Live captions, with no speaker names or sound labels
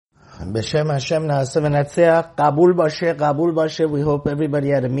B'Shem Hashem na'aseh v'natzeach. Qabul bashe. We hope everybody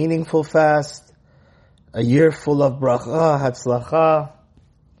had a meaningful fast, a year full of bracha, hatzlacha,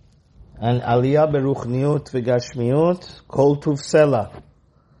 and aliyah beruchniut v'gashmiut, kol tuv sela.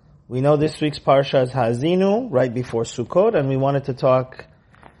 We know this week's Parsha is Haazinu, right before Succot, and we wanted to talk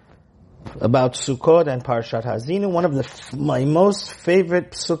about Succot and Parshat Haazinu. One of my most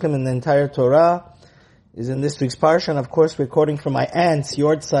favorite psukim in the entire Torah is in this week's Parsha, and of course we're quoting from my aunt's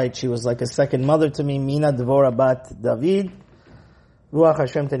yortzeit. She was like a second mother to me, Mina Dvorah Bat David. Ruach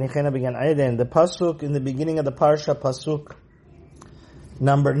Hashem Tenichena B'Gan Eden. The pasuk in the beginning of the Parsha, pasuk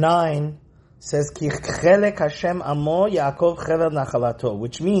number 9, says, Ki chelek Hashem amo Yaakov chevel nachalato,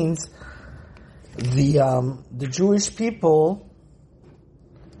 which means the Jewish people,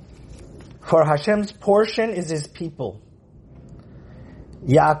 for Hashem's portion is His people.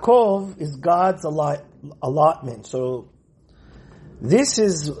 Yaakov is God's allotment. So this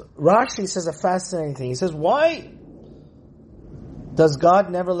is, Rashi says a fascinating thing. He says, why does God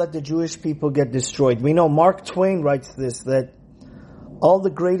never let the Jewish people get destroyed? We know Mark Twain writes this, that all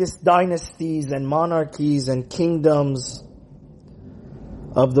the greatest dynasties and monarchies and kingdoms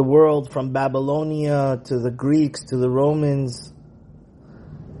of the world, from Babylonia to the Greeks to the Romans,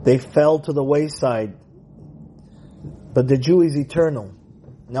 they fell to the wayside. But the Jew is eternal.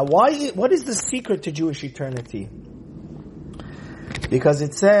 Now what is the secret to Jewish eternity? Because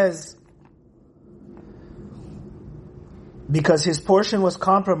it says, because his portion was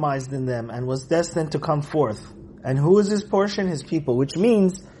compromised in them and was destined to come forth. And who is his portion? His people. Which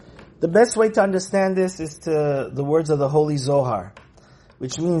means, the best way to understand this is to the words of the Holy Zohar.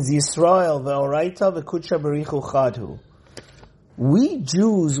 Which means, Yisrael ve'oraita ve'kudsha berichu chadhu. We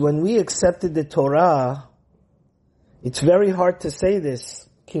Jews, when we accepted the Torah, it's very hard to say this,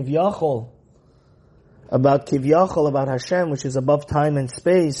 Kivyachol, about Hashem, which is above time and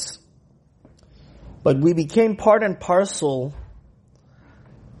space. But we became part and parcel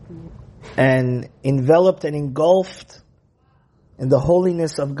and enveloped and engulfed in the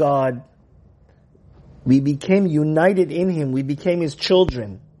holiness of God. We became united in Him. We became His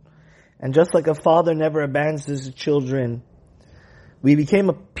children. And just like a father never abandons his children, we became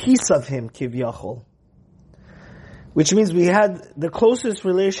a piece of Him, Kivyachol. Which means we had the closest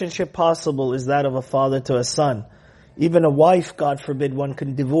relationship possible is that of a father to a son. Even a wife, God forbid, one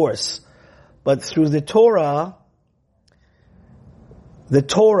can divorce. But through the Torah,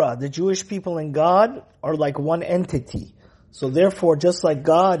 the Jewish people and God are like one entity. So therefore, just like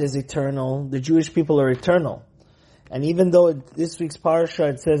God is eternal, the Jewish people are eternal. And even though this week's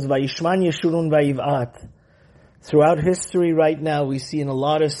Parsha, it says, Vayishman Yeshurun Vayivat. Throughout history right now, we see in a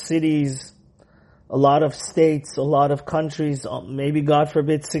lot of cities, a lot of states, a lot of countries, maybe God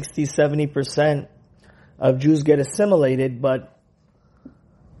forbid 60-70% of Jews get assimilated, but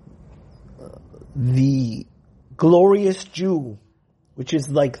the glorious Jew, which is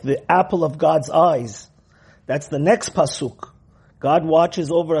like the apple of God's eyes, that's the next pasuk. God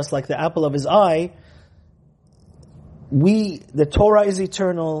watches over us like the apple of His eye. The Torah is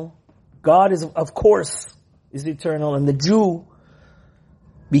eternal. God is, of course, is eternal, and the Jew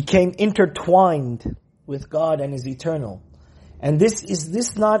became intertwined with God and is eternal. And is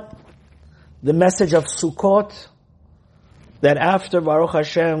this not the message of Succot? That after Baruch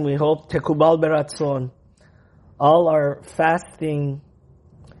Hashem, we hope Tekubal Beratzon, all our fasting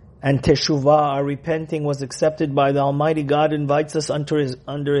and Teshuvah, our repenting was accepted by the Almighty. God invites us under His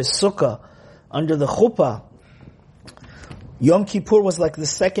Sukkah, under the Chuppah. Yom Kippur was like the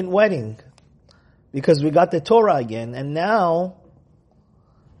second wedding, because we got the Torah again, and now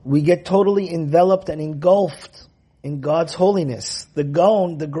we get totally enveloped and engulfed in God's holiness. The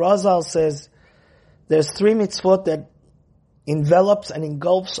Gaon, the Grazal says, there's 3 mitzvot that envelops and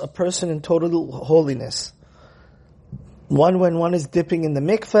engulfs a person in total holiness. One, when one is dipping in the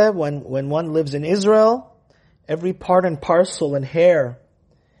mikveh, when one lives in Israel, every part and parcel and hair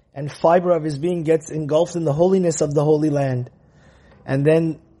and fiber of his being gets engulfed in the holiness of the Holy Land. And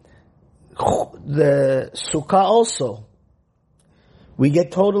then the Sukkah also, we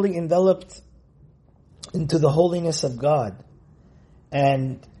get totally enveloped into the holiness of God.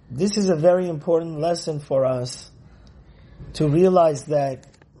 And this is a very important lesson for us, to realize that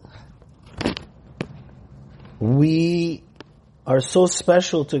we are so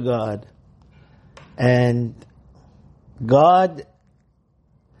special to God, and God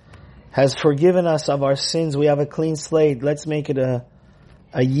has forgiven us of our sins. We have a clean slate. Let's make it a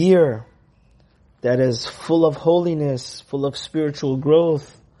year that is full of holiness, full of spiritual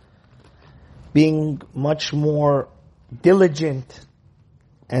growth, being much more diligent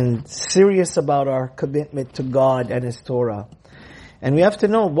and serious about our commitment to God and His Torah. And we have to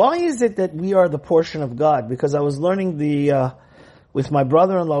know, why is it that we are the portion of God? Because I was learning with my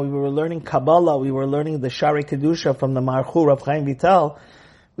brother-in-law, we were learning Kabbalah, we were learning the Shari Kedusha from the Marchu, Rav Chaim Vital.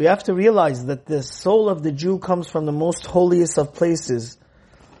 We have to realize that the soul of the Jew comes from the most holiest of places.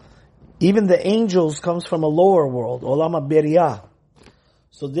 Even the angels comes from a lower world, Olam HaBeriyah.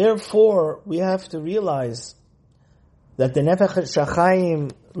 So therefore, we have to realize that the Nefesh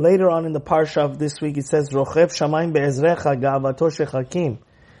HaChaim, later on in the Parsha of this week, it says, Rochev Shamayim Be'ezrecha Ga'avato Shechakim.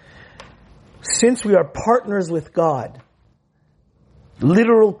 Since we are partners with God,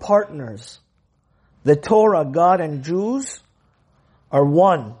 literal partners, the Torah, God, and Jews are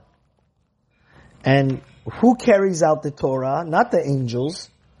one. And who carries out the Torah? Not the angels,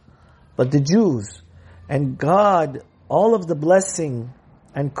 but the Jews. And God, all of the blessing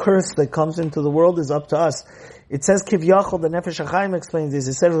and curse that comes into the world is up to us. It says, Kivyachol, the Nefesh HaChaim explains this.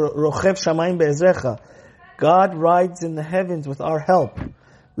 It says, Rochev Shamayim Be'ezrecha. God rides in the heavens with our help.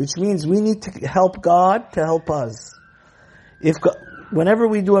 Which means we need to help God to help us. Whenever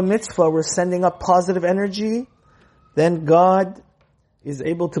we do a mitzvah, we're sending up positive energy, then God is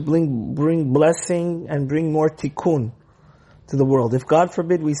able to bring blessing and bring more tikkun to the world. If God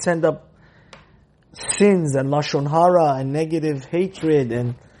forbid we send up sins and lashon hara and negative hatred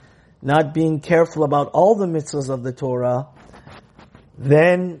and not being careful about all the mitzvahs of the Torah,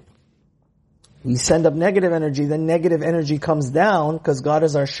 then we send up negative energy, then negative energy comes down because God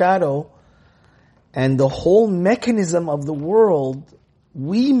is our shadow, and the whole mechanism of the world,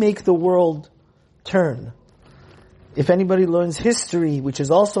 we make the world turn. If anybody learns history, which is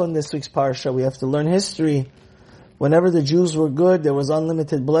also in this week's Parsha, we have to learn history. Whenever the Jews were good, there was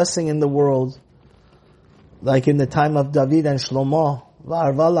unlimited blessing in the world. Like in the time of David and Shlomo.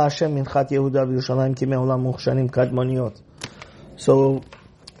 So,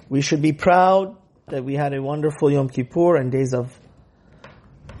 we should be proud that we had a wonderful Yom Kippur and days of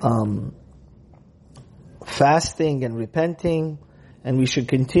fasting and repenting. And we should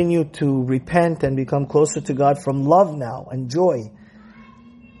continue to repent and become closer to God from love now and joy.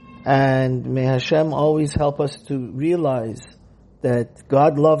 And may Hashem always help us to realize that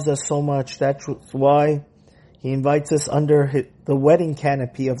God loves us so much. That's why He invites us under the wedding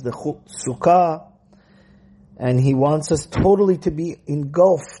canopy of the Sukkah. And He wants us totally to be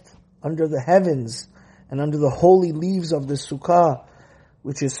engulfed under the heavens and under the holy leaves of the Sukkah,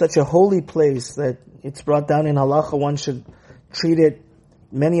 which is such a holy place that it's brought down in halacha. One should treat it,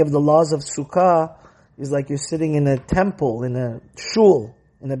 many of the laws of Sukkah is like you're sitting in a temple, in a shul,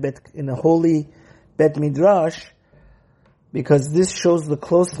 in a holy bet midrash, because this shows the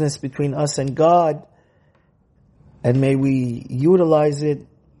closeness between us and God, and may we utilize it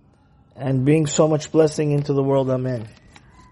and bring so much blessing into the world. Amen.